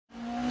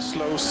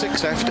Slow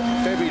 6 left,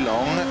 very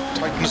long,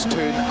 tightens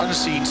turn,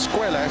 unseen,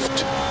 square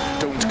left,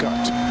 don't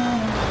cut.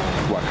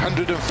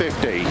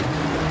 150.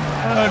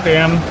 Oh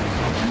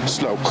damn.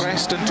 Slow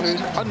crest and turn,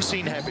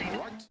 unseen heavy,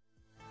 right.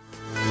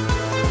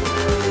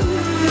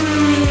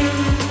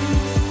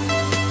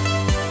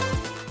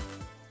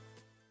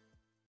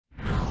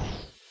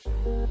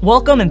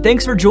 Welcome and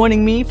thanks for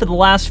joining me for the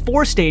last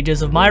 4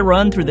 stages of my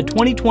run through the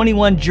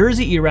 2021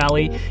 Jersey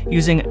eRally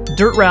using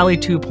Dirt Rally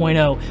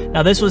 2.0.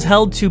 Now this was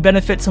held to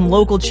benefit some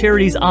local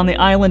charities on the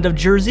island of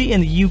Jersey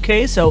in the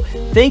UK, so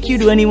thank you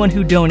to anyone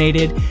who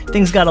donated.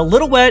 Things got a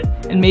little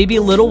wet and maybe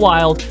a little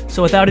wild,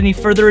 so without any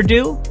further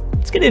ado,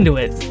 let's get into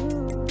it.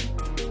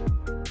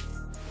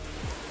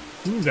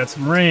 Ooh, got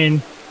some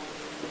rain.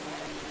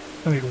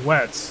 It's gonna be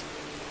wet.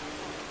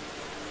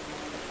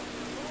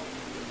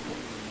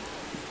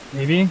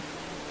 Maybe?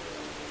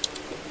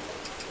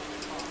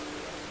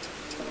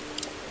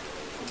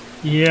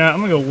 Yeah, I'm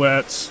gonna go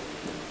wet.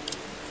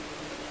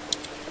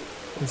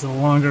 Because the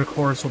longer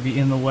course will be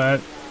in the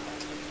wet.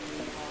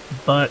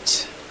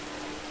 But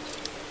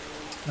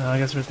I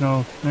guess there's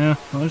no. Yeah,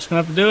 I'm just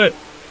gonna have to do it.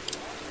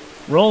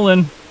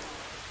 Rolling.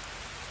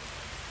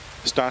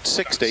 Start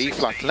 60,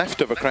 flat left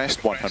of a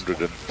crest,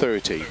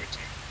 130.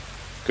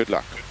 Good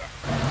luck.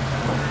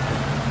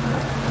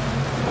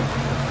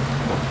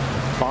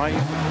 5,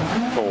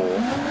 4,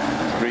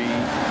 3,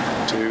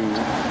 2,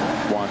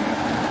 1,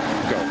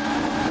 go.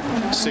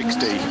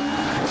 60,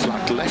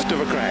 flat left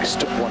of a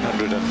crest,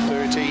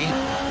 130,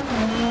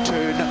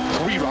 turn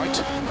 3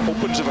 right,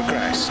 opens of a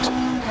crest,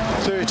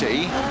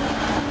 30,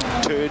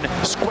 turn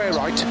square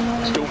right,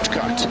 don't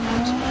cut,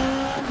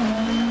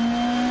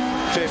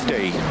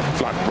 50,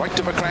 flat right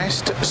of a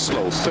crest,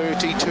 slow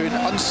 30, turn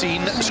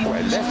unseen,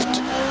 square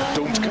left,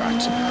 don't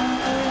cut,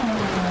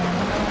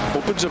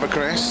 opens of a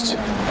crest,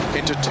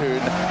 into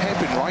turn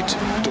hairpin right,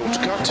 don't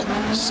cut,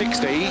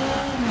 60,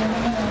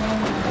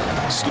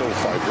 slow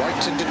 5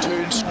 right into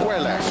turn,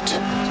 square left.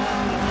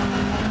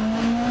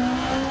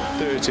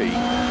 30.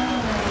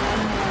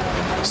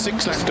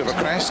 6 left of a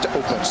crest,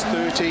 opens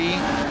 30,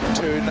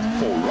 turn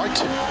 4 right.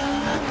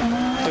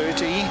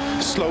 30,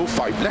 slow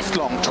 5 left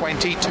long,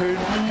 20, turn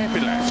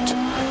hairpin left.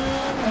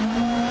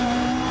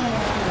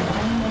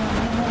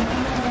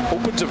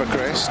 Opens of a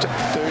crest,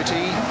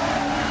 30,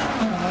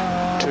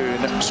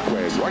 turn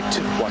square right,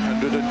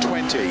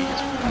 120.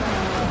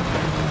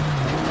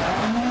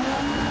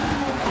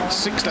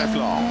 6 left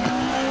long,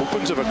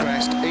 opens of a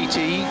crest,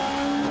 80,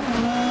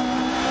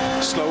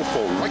 slow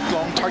 4 right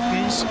long,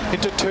 tightens,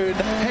 into turn,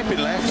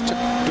 hairpin left,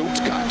 don't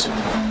cut,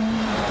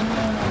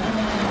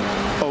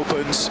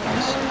 opens,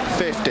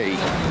 50,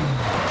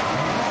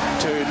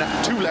 turn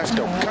 2 left,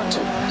 don't cut,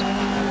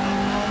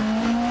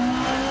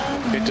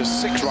 into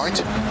 6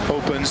 right,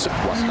 opens,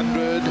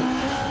 100,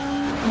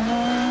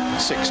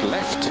 6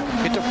 left,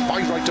 into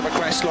 5 right of a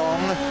crest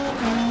long,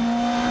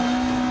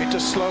 into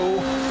slow,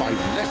 5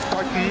 left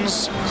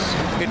tightens,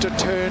 into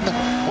turn,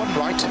 1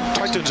 right,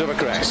 tightens of a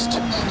crest,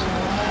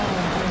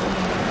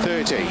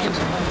 30,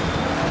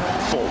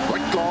 4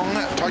 right long,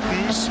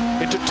 tightens,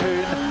 into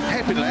turn,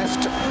 hairpin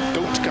left,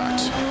 don't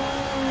cut,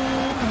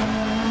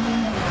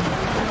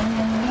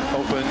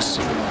 opens,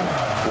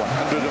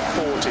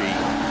 140,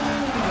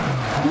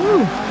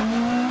 woo.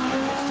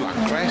 Flat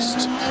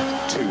crest,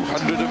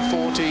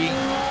 240,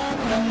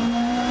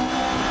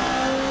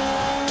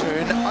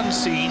 turn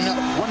unseen,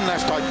 1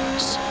 left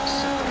tightens,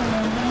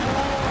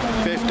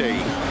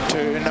 50,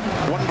 turn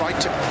 1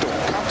 right,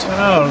 don't cut,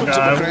 oh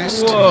god,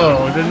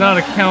 whoa, did not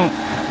account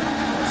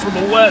for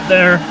the wet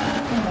there.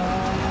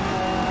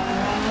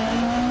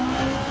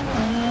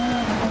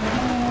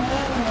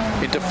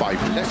 Into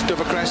 5 left of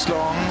a crest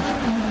long,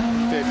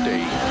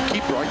 50,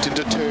 keep right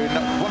into turn,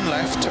 1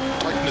 left,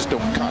 tightens,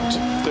 don't cut,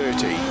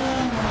 30,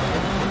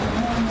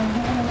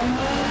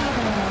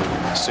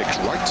 6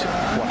 right,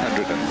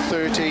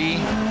 130,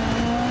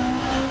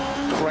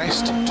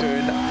 crest,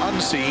 turn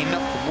unseen,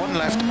 1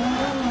 left,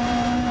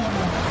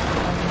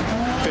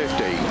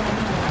 50,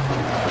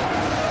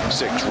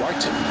 6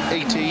 right,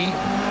 80,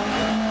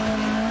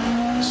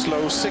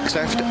 slow 6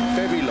 left,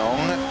 very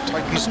long,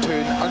 tightens,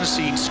 turn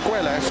unseen,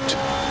 square left,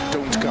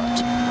 don't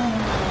cut,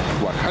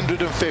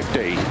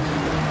 150,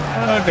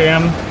 oh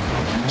damn,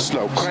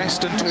 slow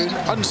crest and turn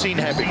unseen,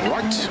 heavy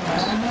right,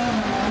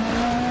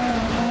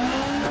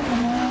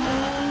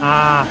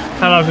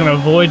 thought I was gonna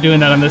avoid doing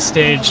that on this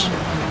stage.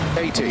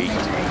 80,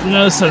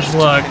 No such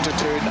luck. into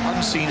turn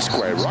unseen,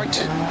 square right,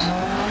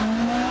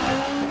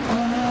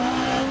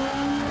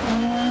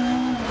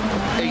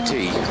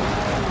 80,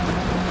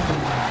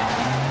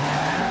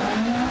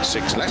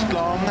 6 left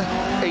long,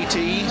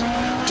 80,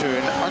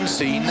 turn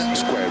unseen,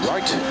 square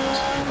right,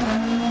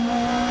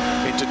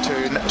 into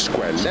turn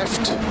square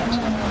left,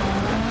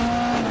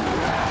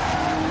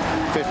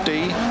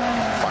 50,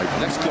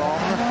 5 left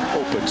long,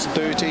 opens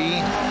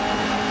 30,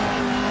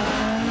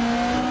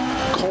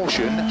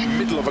 caution,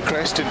 middle of a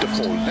crest into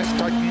 4 left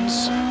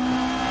tightens,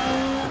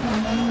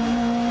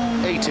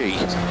 80,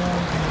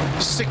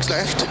 6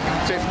 left,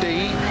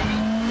 50,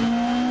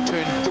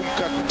 turn don't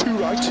cut 2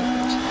 right,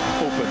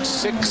 opens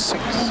 6,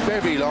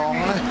 very long,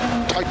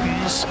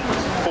 tightens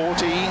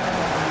 40,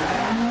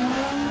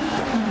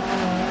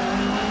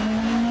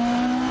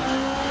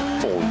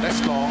 4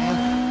 left long,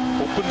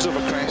 opens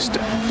over crest,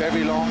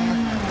 very long,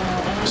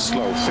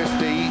 slow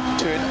 50,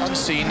 turn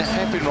unseen,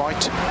 hairpin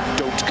right,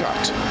 don't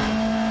cut.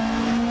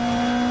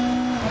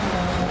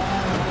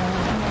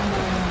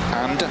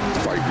 And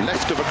 5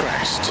 left over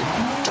crest,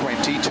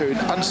 20, turn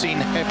unseen,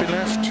 hairpin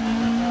left,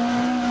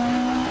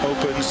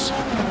 opens,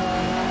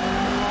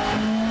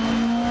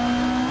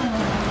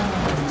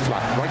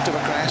 flat right over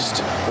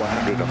crest,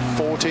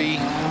 140,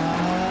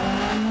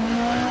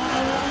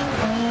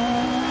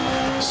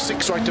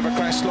 6 right over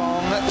crest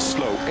long,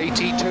 slow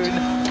 80, turn,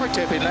 tight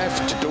hairpin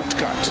left, don't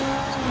cut.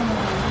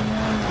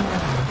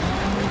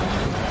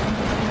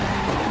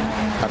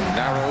 And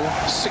narrow,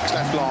 6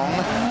 left long,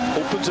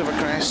 opens over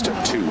crest,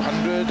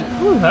 200.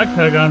 Ooh, that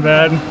could have gone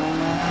bad.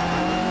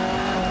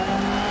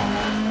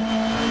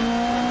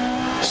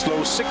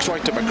 Slow 6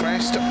 right over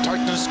crest,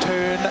 tightens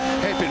turn,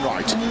 hairpin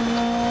right.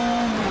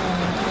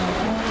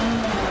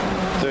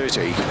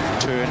 30,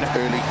 turn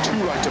early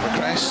 2 right over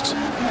crest.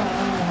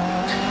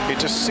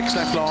 Into 6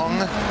 left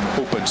long,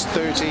 opens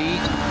 30.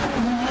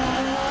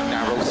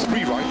 Narrow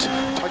 3 right,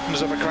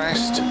 tightens over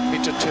crest.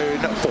 Into turn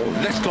 4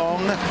 left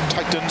long,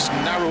 tightens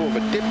narrow over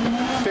dip,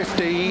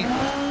 50.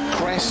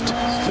 Crest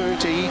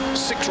 30,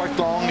 6 right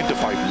long into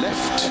 5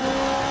 left.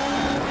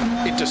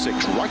 Into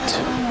 6 right,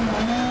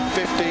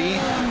 50.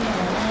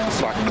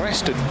 Flat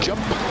crest and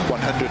jump,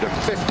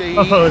 150.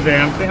 Oh,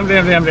 damn.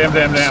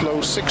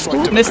 Slow 6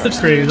 right to missed the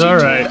trees, all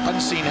right.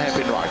 Unseen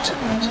hairpin right.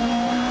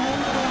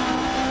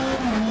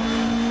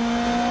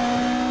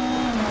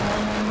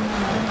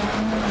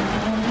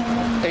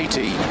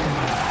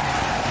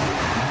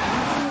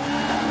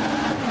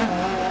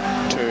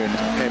 Turn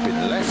hairpin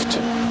left.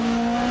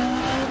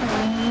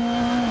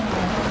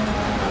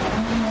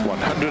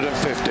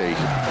 150.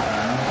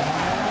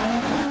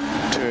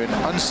 Turn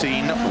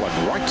unseen, 1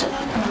 right.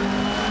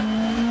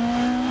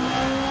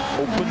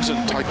 Opens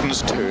and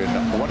tightens turn,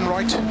 1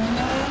 right.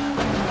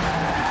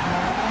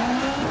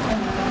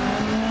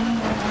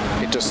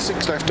 Into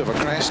 6 left over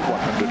crest,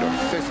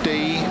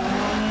 150.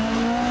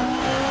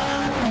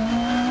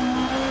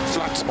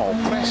 Flat small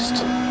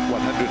crest,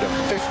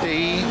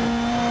 150.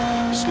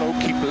 Slow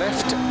keep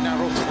left,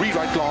 narrow 3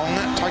 right long,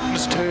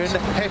 tightens turn,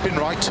 hairpin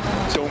right,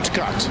 don't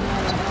cut.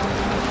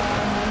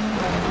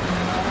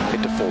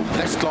 Into 4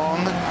 left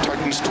long,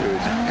 tightens turn,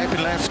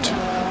 hairpin left.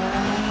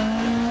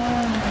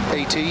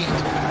 80,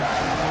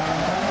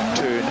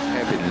 turn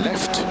hairpin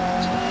left,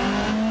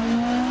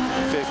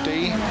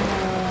 50,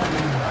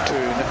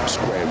 turn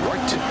square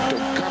right,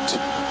 don't cut,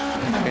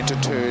 into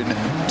turn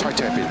tight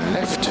hairpin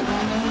left,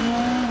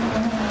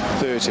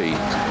 30,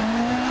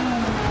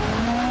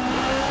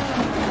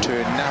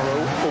 turn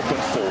narrow, open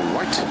 4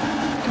 right,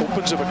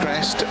 opens over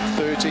crest,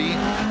 30,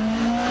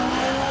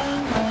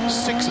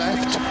 6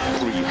 left,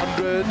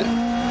 300,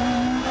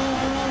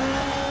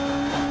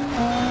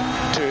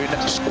 turn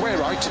square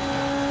right,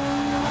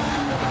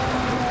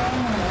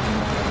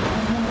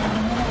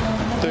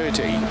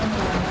 30,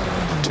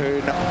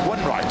 turn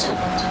 1 right,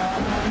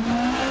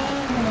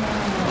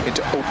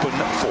 into open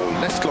 4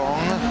 left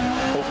long,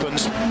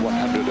 opens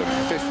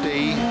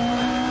 150,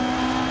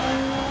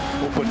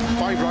 open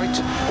 5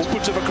 right,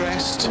 opens over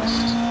crest,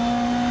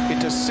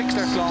 into 6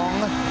 left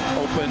long,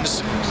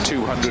 opens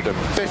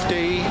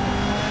 250,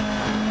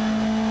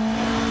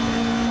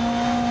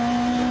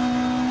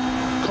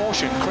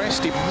 caution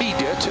crest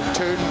immediate,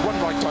 turn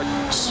 1 right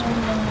tightens,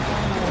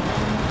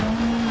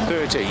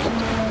 30,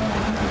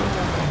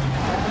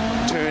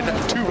 turn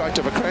 2 right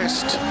over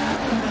crest,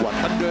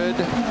 100,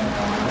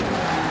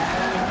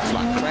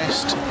 flat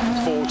crest,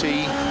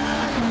 40,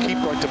 keep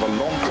right of a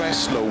long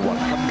crest, slow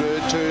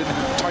 100, turn,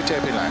 tight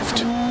hairpin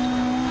left,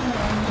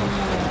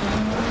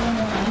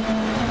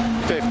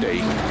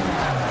 50,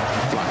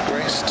 flat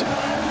crest,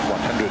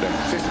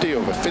 150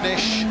 over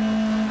finish,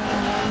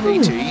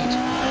 80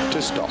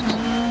 to stop.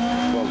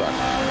 Well done.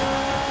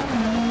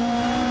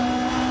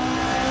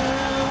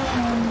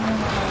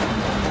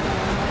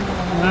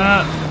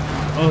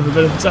 Oh, a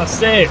bit of a tough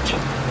stage.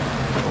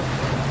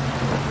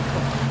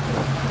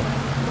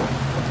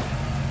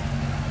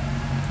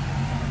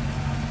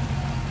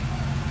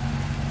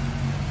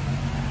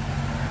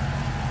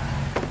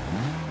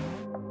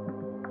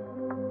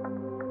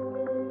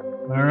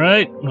 All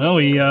right. Well,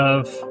 we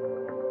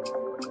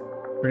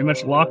pretty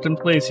much locked in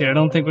place here. I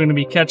don't think we're going to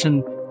be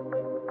catching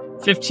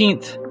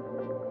 15th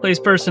place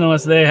person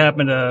unless they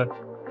happen to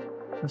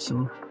have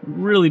some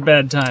really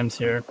bad times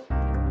here.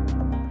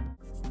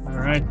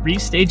 All right, 3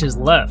 stages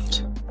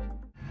left.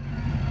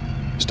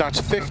 Starts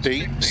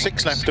 50,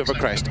 6 left over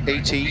crest,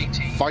 80,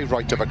 5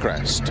 right over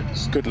crest.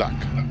 Good luck.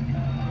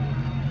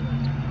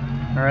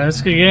 All right,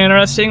 this could get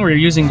interesting. We're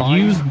using 5,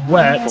 used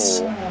wets.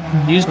 4,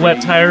 Used 3,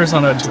 wet tires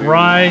on a 2,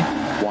 dry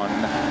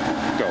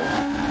 1, go.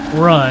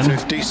 run.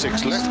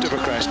 56 left over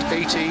crest,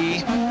 80,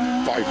 5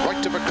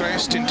 right over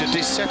crest into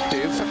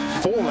deceptive,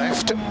 4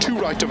 left, 2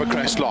 right over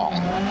crest long.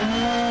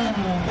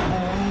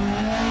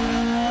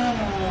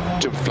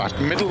 To flat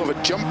middle of a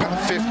jump,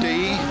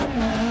 50,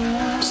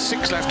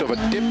 6 left of a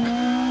dip,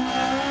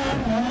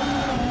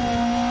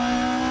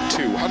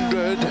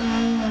 200,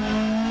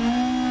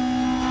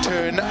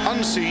 turn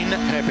unseen,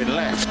 hairpin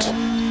left,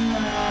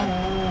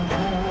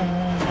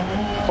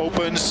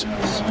 opens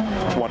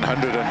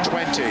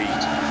 120,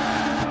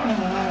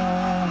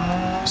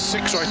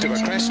 6 right of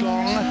a crest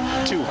long,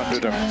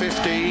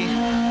 250,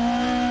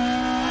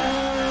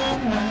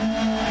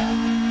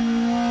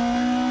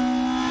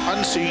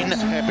 unseen,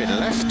 hairpin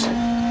left,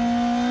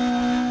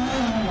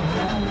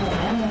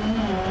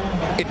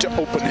 into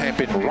open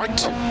hairpin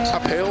right,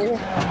 uphill,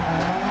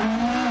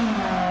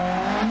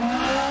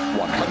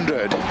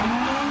 100,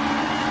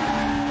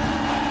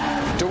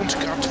 don't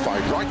cut,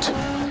 5 right,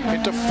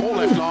 into 4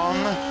 left long,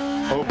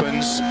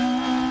 opens,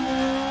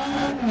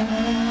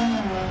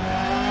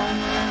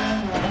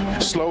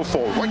 slow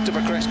 4 right of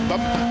a crest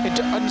bump,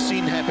 into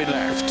unseen hairpin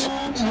left,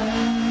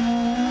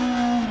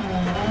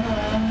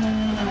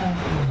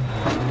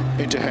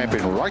 into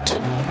hairpin right,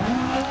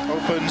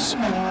 opens,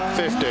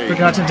 50.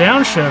 Forgot to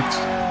downshift.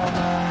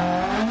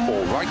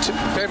 4 right,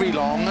 very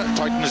long,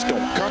 tightens,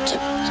 don't cut,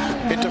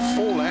 into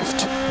 4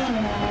 left,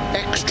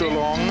 extra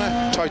long,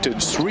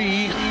 tightens,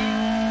 3,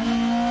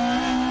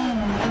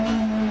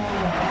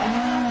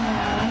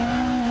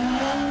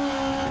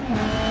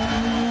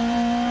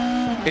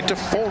 into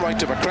 4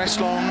 right of a crest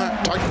long,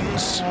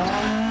 tightens,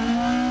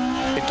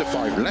 into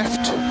 5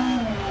 left,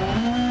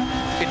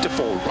 into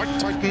 4 right,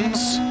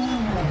 tightens,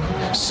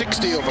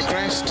 60 over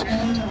crest,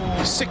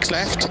 6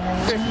 left,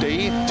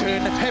 50,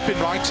 turn hairpin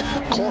right,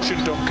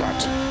 caution, don't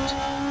cut,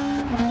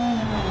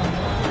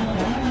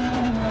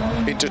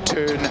 into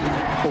turn,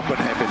 open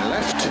hairpin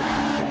left,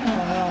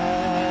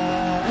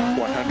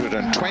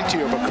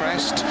 120 over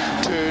crest,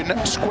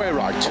 turn square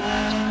right,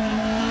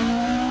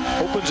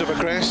 opens over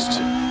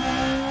crest,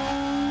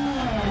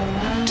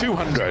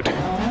 200,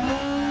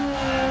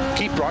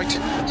 keep right,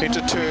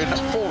 into turn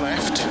 4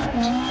 left,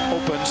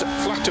 opens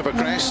flat of a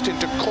crest,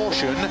 into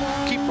caution,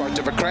 keep right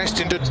of a crest,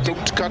 into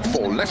don't cut,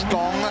 4 left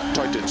long,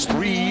 tightens,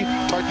 3,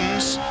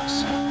 tightens,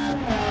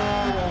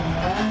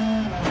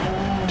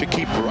 to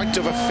keep right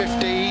of a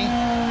 50,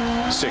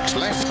 6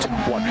 left,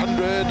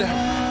 100,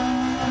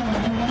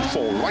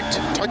 4 right,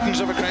 tightens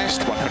of a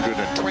crest,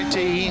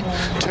 120,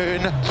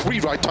 turn 3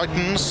 right,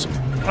 tightens.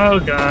 Oh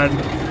god.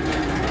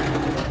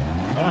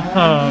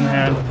 Oh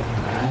man.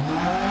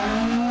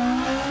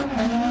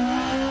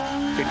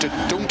 Into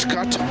don't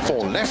cut,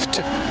 4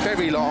 left,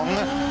 very long,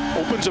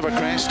 opens of a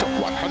crest,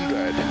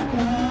 100.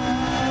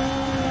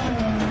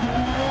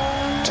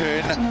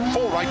 Turn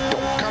 4 right,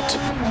 don't cut,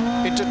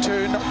 into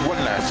turn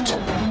 1 left.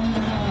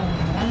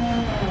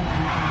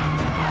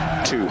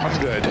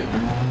 200.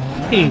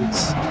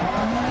 Peace.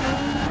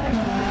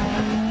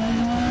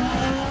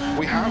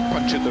 We have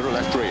punctured the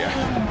left rear.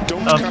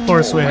 Don't Of cut,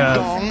 course 4 we right have.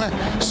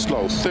 long,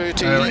 slow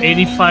 30. We're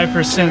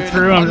 85%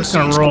 through, I'm just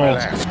gonna roll.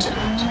 Left.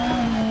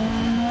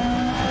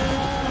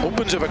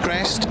 Opens of a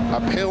crest,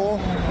 uphill,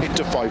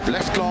 into 5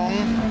 left long,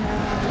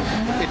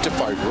 into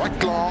 5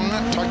 right long,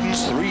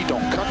 tightens, 3,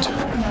 don't cut.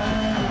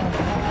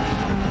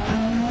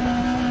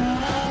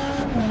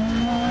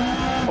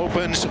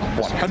 Opens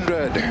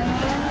 100.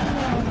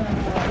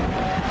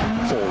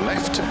 4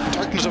 left,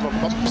 tightens over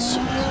bumps,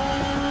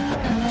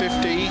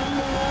 50.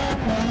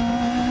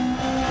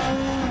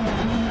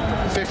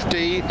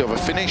 50 over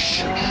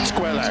finish,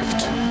 square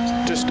left,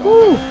 just stop.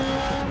 Woo!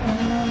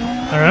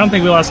 I don't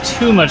think we lost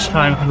too much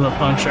time from the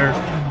puncture.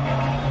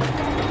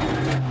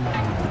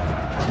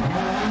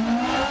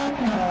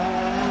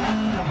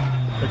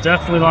 But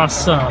definitely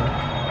lost some.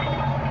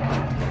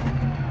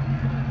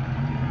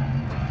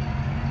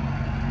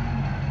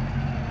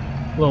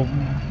 A little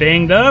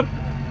banged up.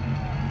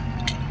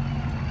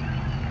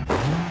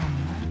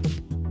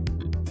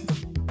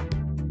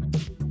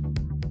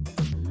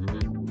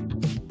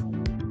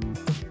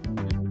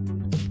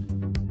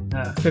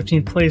 Ah,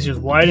 15th place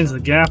just widens the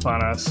gap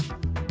on us.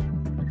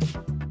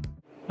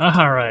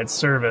 Alright,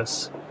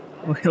 service.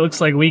 It looks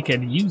like we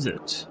can use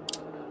it.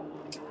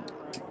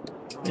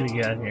 What do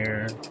we got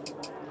here?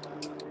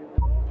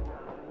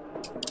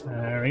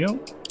 There we go.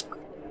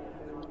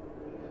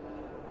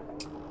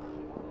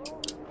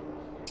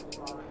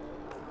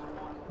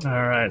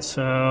 Alright,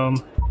 so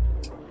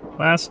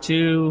last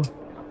 2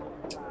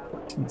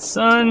 in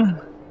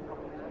sun.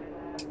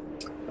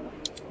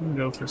 We'll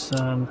go for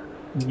some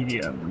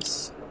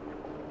mediums.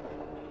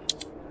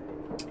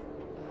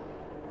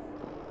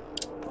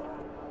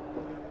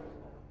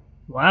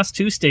 Last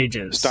 2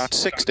 stages. Start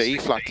 60,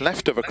 flat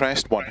left of a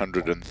crest,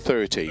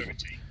 130.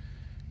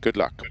 Good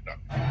luck.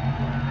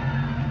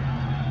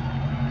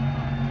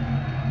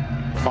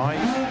 5,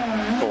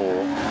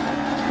 4,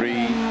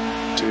 3,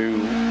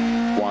 2,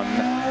 1,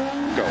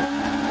 go.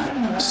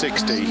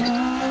 60,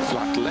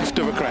 flat left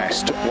of a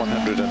crest,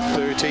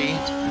 130.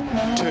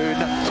 Turn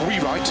 3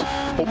 right,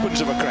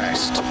 opens of a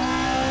crest,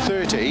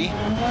 30.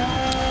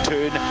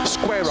 Turn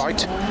square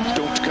right,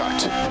 don't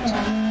cut.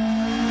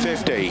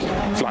 50,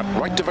 flat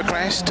right of a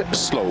crest,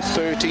 slow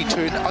 30,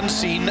 turn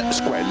unseen,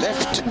 square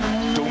left,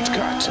 don't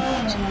cut.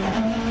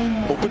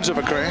 opens of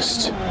a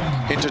crest,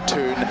 into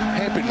turn,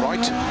 hairpin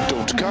right,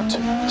 don't cut,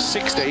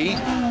 60,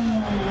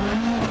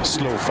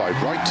 slow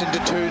 5 right, into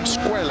turn,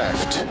 square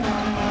left,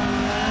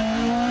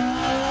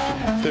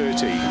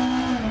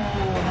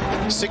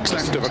 30, 6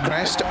 left of a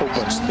crest,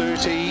 opens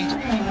 30,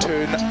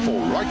 turn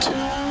 4 right,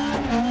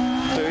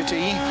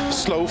 30,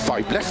 slow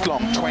 5 left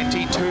long,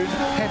 20, turn,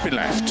 hairpin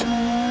left,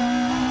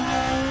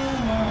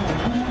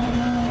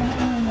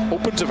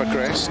 opens of a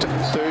crest,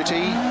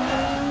 30,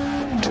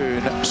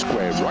 turn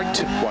square right,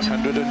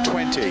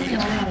 120.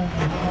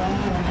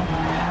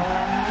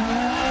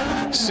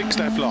 6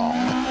 left long,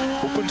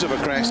 opens of a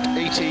crest,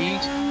 80.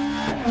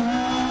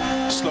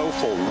 Slow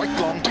 4 right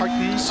long,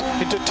 tightens,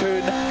 into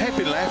turn,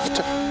 hairpin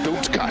left,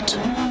 don't cut.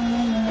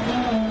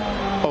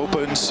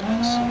 Opens,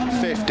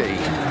 50.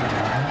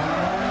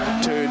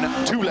 Turn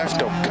 2 left,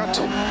 don't cut.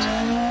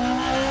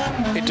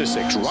 Into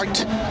 6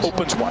 right,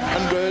 opens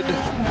 100.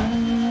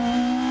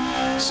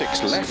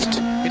 6 left,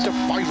 into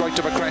 5 right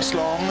of a crest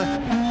long,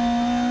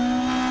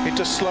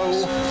 into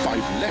slow,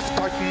 5 left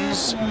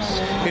tightens,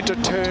 into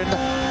turn,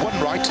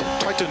 1 right,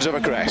 tightens of a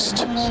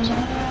crest,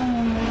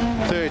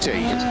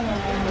 30,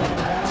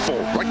 4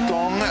 right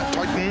long,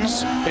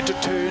 tightens, into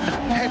turn,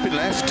 hairpin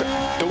left,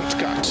 don't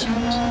cut,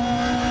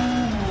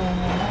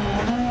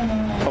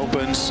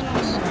 opens,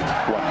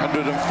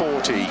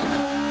 140,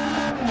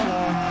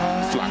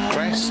 flat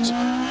crest,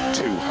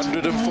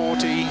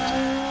 240,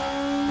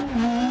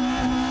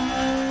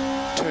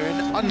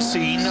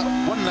 unseen,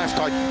 1 left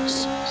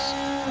tightens,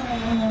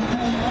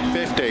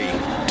 50,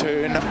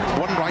 turn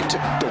 1 right,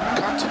 don't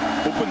cut,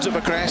 opens of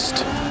a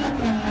crest,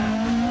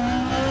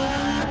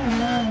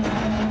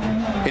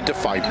 into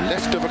 5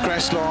 left of a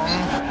crest long,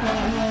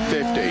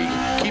 50,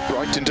 keep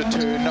right into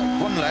turn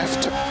 1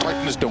 left,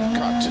 tightens, don't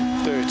cut,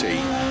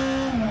 30,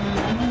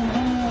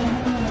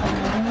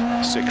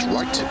 6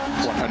 right,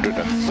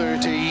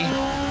 130,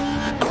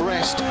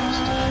 crest,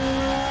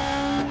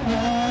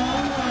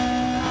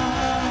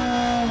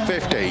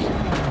 50.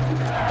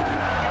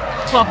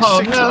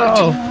 Oh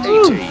no!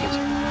 Right, 80.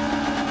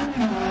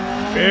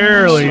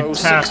 Barely Slow,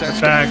 tapped 6 the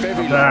left, back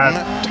very of that.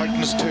 long,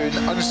 tightens turn,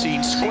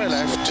 unseen, square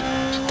left,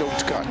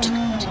 don't cut.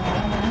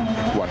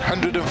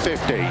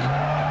 150.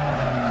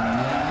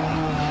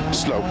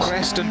 Slow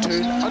crest and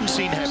turn,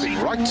 unseen, heavy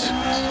right.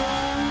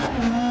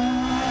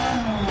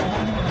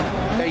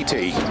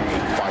 80.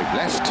 5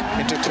 left,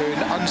 into turn,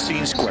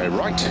 unseen, square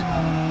right.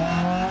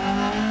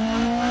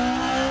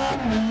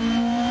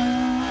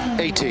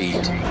 80.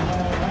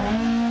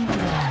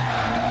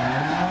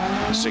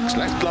 6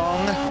 left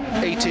long,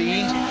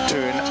 80,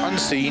 turn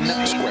unseen,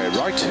 square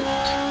right,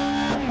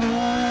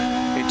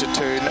 into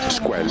turn,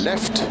 square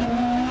left,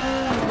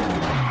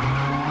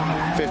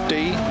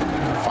 50,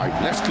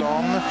 5 left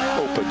long,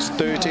 opens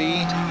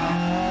 30,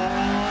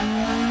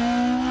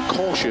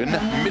 caution,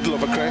 middle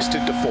of a crest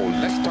into 4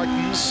 left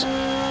tightens,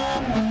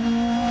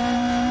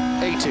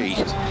 80,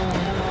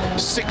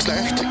 6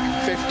 left,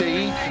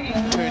 50,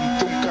 turn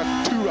don't cut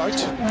 2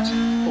 right,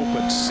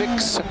 open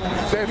 6,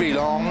 very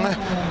long,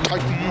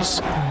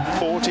 tightens,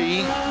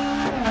 40,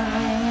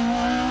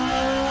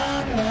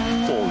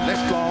 4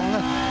 left long,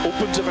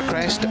 opens of a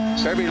crest,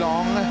 very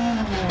long,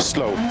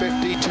 slow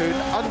 50, turn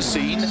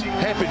unseen,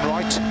 hairpin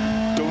right,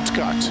 don't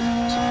cut.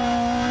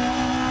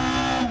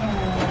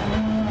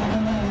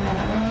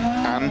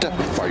 And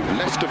 5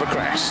 left of a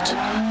crest,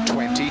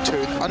 20,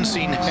 turn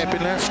unseen,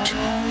 hairpin left,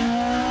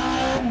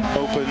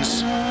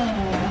 opens,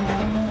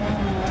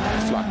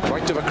 flat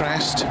right of a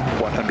crest,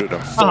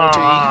 140.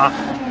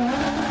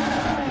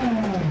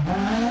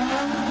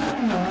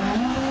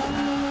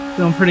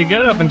 Feeling pretty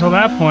good up until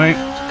that point.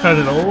 Cut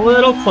it a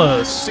little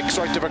close. 6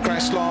 right of a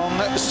crest long,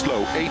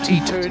 slow 80,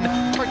 turn,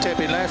 tight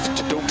hairpin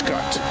left, don't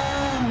cut.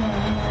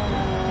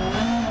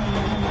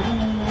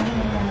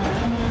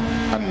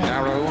 And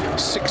narrow,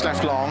 6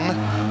 left long,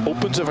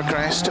 opens of a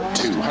crest,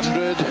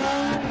 200.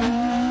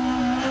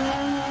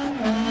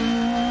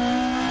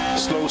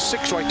 Slow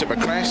 6 right of a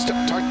crest,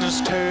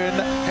 tightens turn,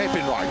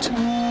 hairpin right.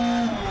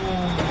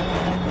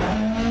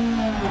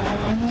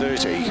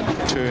 30,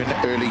 turn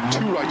early 2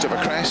 right of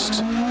a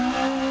crest,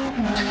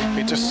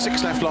 into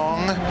 6 left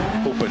long,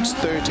 opens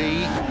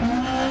 30,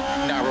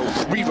 narrow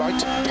 3 right,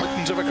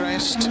 tightens of a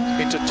crest,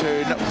 into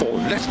turn 4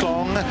 left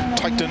long,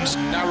 tightens,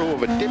 narrow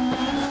of a dip,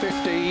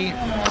 50,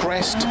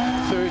 crest,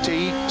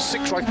 30,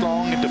 6 right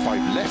long, into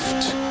 5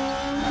 left,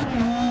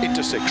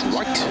 into 6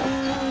 right,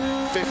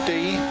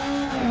 50,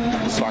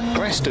 flat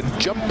crest and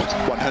jump,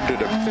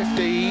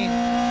 150,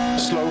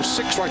 slow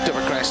 6 right of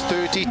a crest,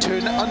 30,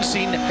 turn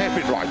unseen,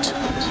 hairpin right.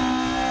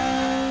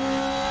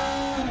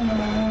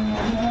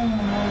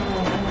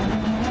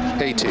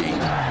 80,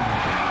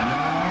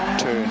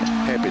 turn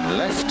hairpin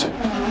left,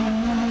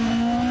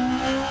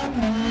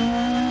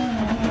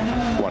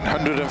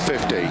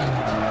 150,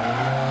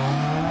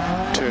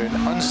 turn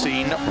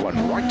unseen,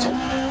 1 right,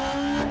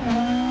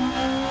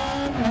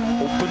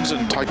 opens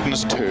and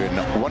tightens, turn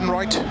 1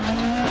 right,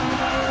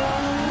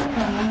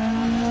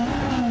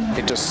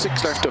 into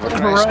 6 left of a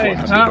crest, Right,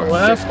 150. not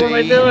left, what am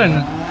I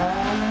doing?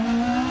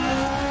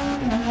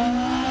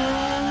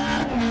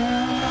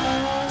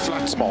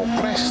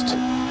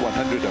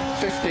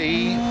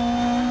 150.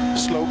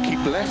 Slow, keep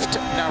left,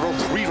 narrow,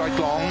 3 right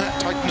long,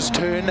 tightens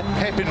turn,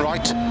 hairpin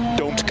right,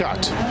 don't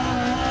cut.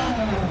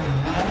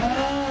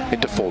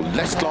 Into 4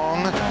 left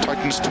long,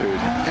 tightens turn,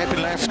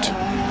 hairpin left.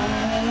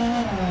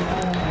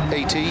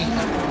 80,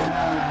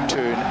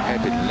 turn,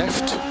 hairpin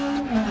left.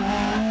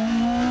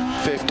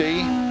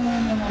 50,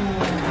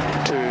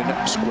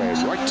 turn, square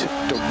right,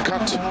 don't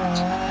cut.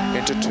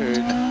 Into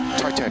turn,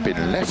 tight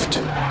hairpin left.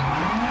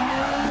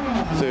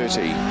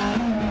 30,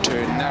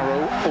 turn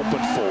narrow,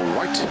 open 4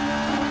 right.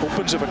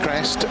 Opens of a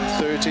crest,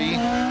 30,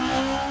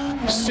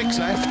 6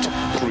 left,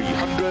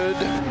 300,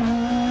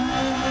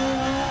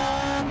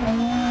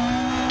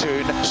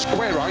 turn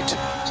square right,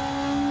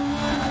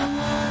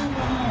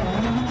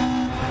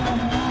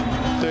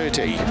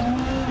 30,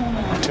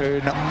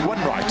 turn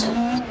 1 right,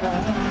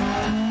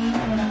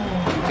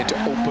 into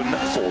open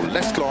 4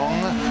 left long,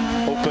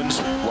 opens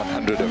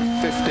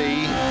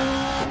 150,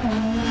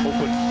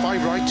 open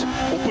 5 right,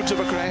 opens of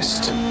a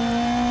crest,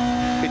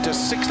 into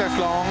 6 left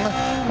long,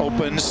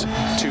 opens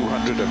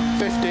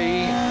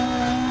 250.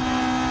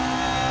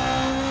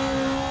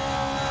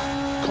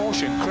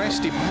 Caution,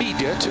 crest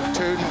immediate,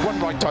 turn 1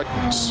 right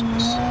tightens.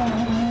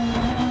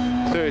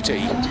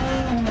 30.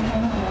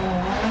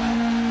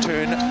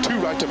 Turn 2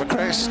 right of a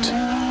crest,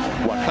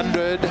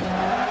 100.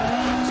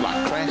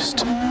 Flat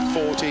crest,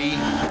 40.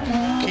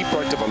 Keep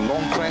right of a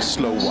long crest,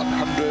 slow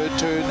 100.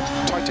 Turn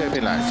tight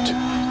hairpin left.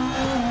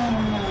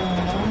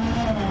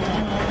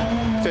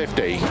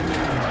 50.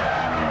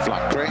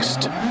 Flat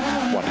crest,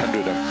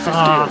 150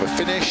 over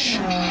finish.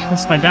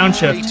 That's my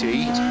downshift.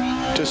 80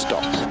 to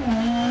stop.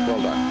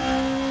 Well done.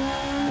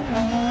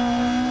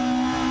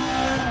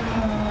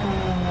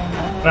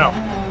 Well,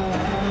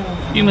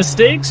 a few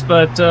mistakes,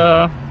 but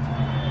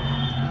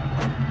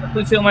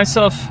definitely feel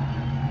myself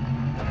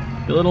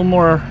a little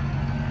more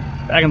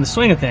back in the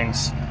swing of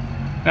things.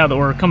 Now that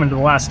we're coming to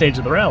the last stage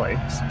of the rally,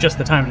 it's just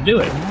the time to do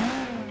it.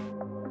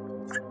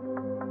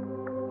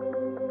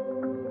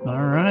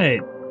 All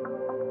right.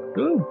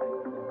 Ooh.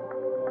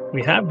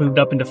 We have moved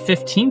up into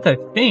 15th, I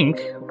think.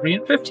 Were we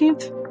in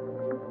 15th?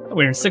 Oh,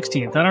 we're in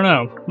 16th. I don't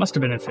know. Must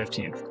have been in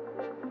 15th.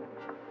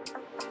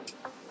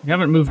 We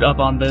haven't moved up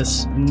on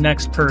this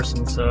next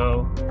person,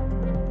 so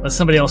let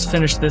somebody else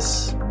finish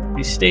these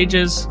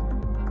stages.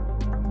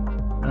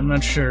 I'm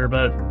not sure,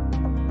 but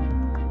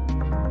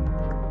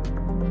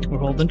we're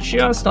holding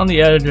just on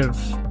the edge of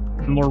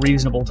more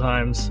reasonable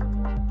times.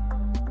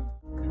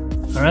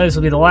 All right, this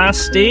will be the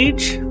last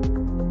stage.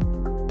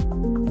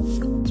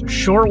 It's a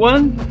short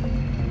one.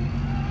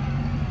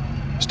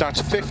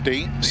 Starts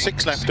 50,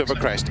 6 left of a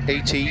crest,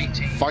 80,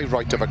 5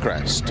 right of a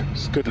crest.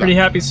 Good luck. Pretty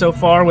happy so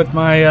far with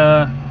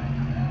my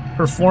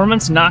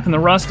performance, knocking the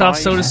rust off,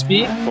 so to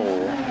speak.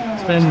 4,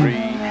 It's been 3,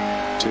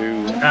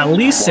 2, at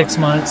least 6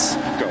 months.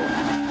 Go.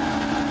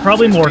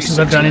 Probably more since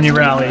I've done any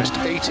rally.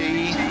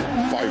 80,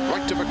 5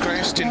 right of a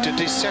crest into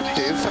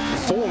deceptive,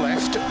 4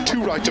 left,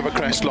 2 right of a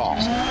crest long.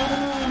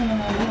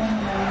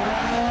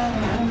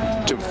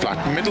 To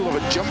flat middle of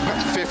a jump,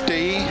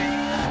 50,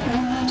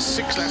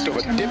 6 left of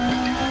a dip,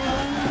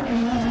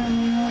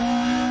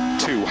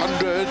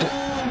 200,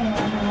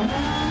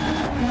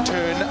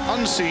 turn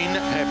unseen,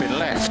 hairpin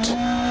left,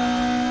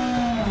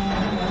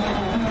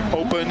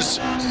 opens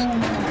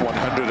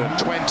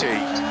 120,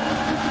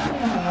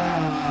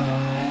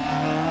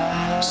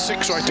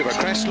 6 right of a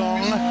crest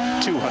long,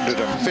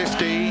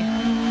 250,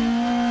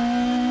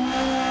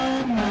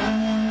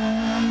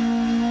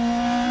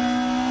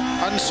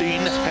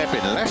 unseen,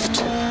 hairpin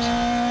left,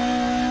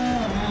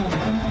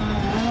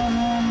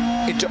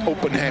 into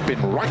open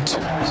hairpin right,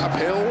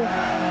 uphill,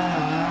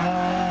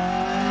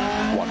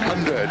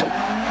 100,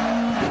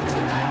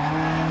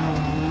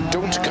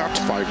 don't cut,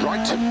 5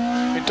 right,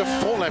 into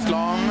 4 left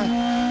long,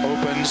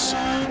 opens,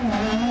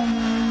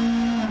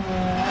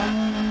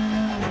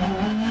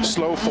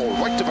 slow 4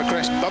 right of a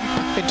crest bump,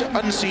 into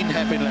unseen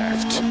hairpin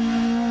left,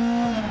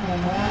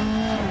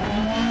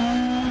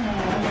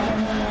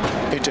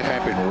 into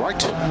hairpin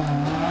right,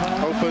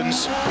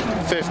 opens,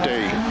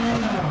 50,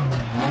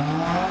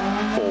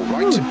 4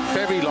 right,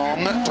 very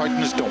long,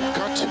 tightens, don't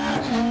cut,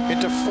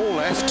 into 4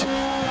 left,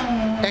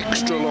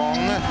 extra long,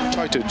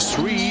 tightens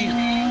 3,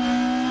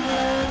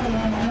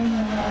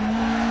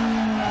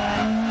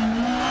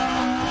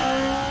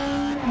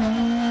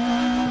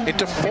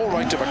 into 4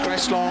 right of a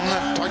crest long,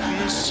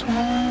 tightens,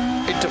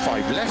 into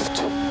 5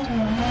 left,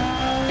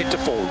 into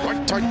 4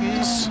 right,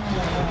 tightens,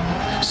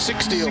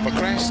 60 over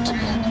crest,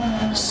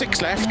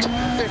 6 left,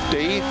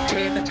 50,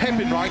 turn,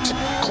 hairpin right,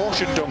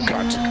 caution, don't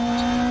cut,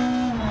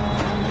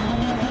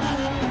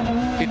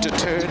 into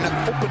turn,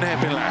 open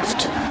hairpin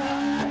left,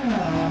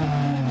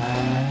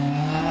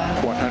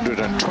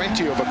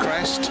 120 over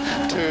crest,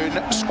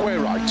 turn, square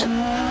right,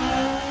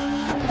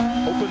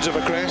 opens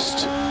over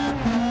crest,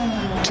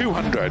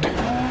 200,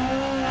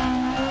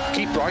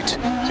 keep right,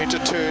 into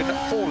turn,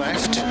 4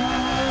 left,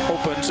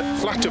 opens,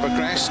 flat of a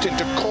crest,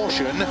 into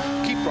caution,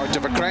 keep right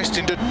of a crest,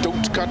 into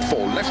don't cut,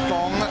 4 left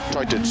long,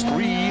 tightens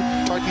 3,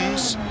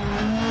 tightens,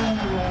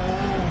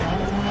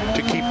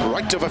 to keep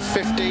right of a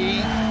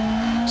 50,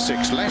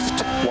 6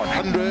 left,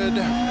 100.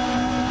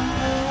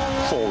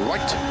 4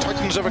 right,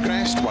 tightens over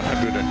crest,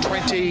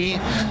 120.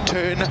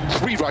 Turn,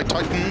 3 right,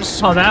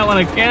 tightens. Oh, that one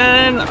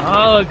again.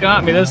 Oh, it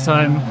got me this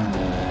time.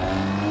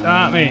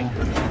 Got me.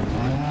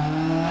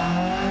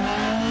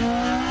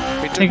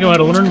 I think I would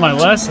have learned my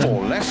lesson.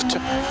 4 left,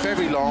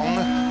 very long,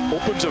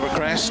 opens over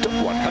crest,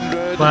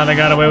 100. Glad I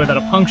got away without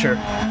a puncture.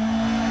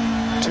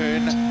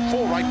 Turn,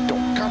 4 right,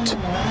 don't cut.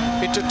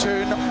 Into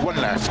turn, 1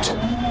 left.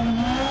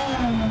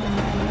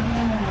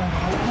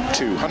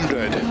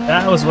 200.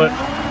 That was what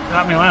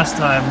got me last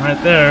time,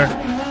 right there.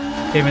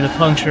 Gave me the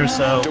puncture,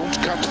 so Don't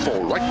cut,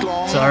 4 right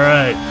long. it's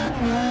alright.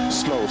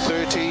 Slow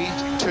 30,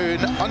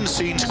 turn,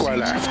 unseen, square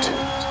left.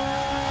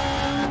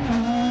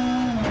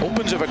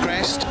 Opens over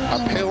crest,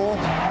 uphill,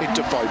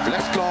 into 5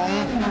 left long,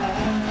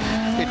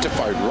 into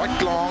 5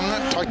 right long,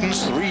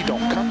 tightens 3,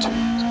 don't cut.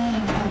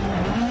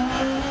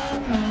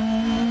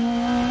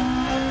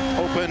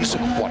 Opens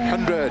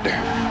 100.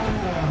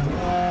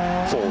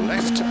 4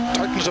 left,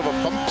 tightens over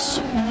bumps.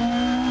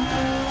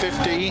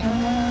 50.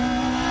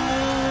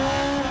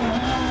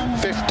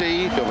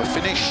 50, over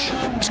finish,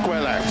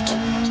 square left.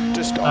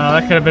 Just on.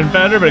 That could have been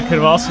better, but it could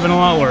have also been a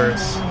lot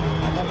worse.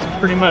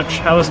 Pretty much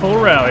how this whole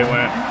rally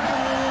went.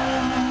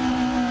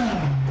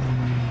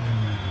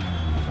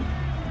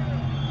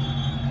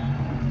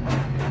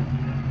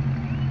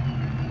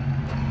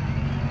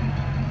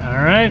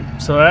 Alright,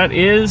 so that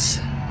is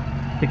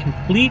the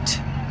complete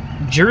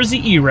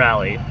Jersey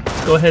eRally.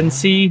 Let's go ahead and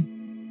see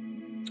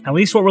at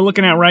least what we're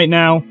looking at right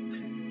now.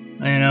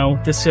 You know,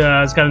 this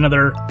has got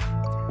another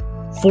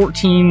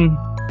 13,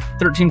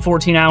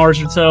 14 hours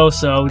or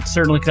so it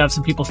certainly could have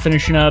some people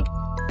finishing up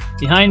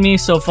behind me.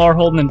 So far,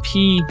 holding in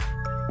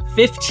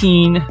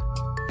P15,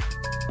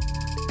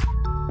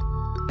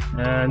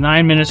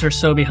 9 minutes or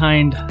so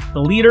behind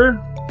the leader,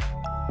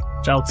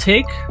 which I'll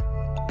take.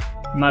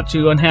 I'm not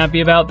too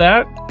unhappy about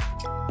that.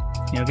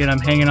 You know, again, I'm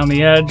hanging on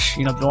the edge.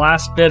 You know, the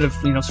last bit of,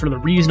 you know, sort of the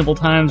reasonable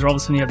times where all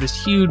of a sudden you have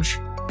this huge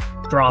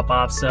drop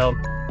off, so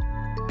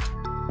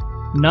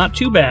not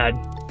too bad.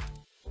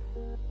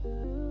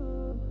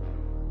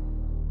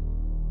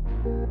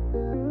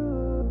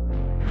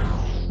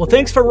 Well,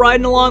 thanks for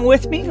riding along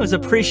with me. It was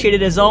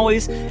appreciated as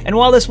always. And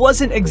while this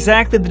wasn't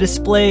exactly the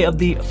display of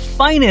the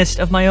finest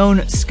of my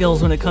own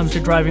skills when it comes to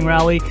driving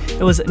rally,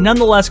 it was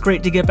nonetheless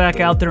great to get back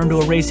out there into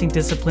a racing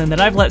discipline that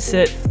I've let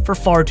sit for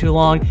far too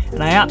long.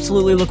 And I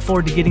absolutely look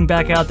forward to getting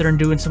back out there and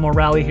doing some more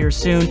rally here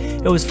soon.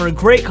 It was for a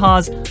great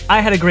cause.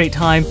 I had a great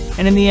time.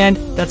 And in the end,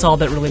 that's all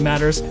that really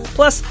matters.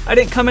 Plus, I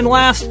didn't come in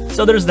last,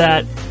 so there's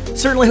that.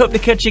 Certainly hope to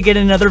catch you again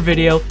in another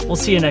video. We'll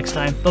see you next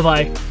time.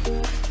 Bye-bye.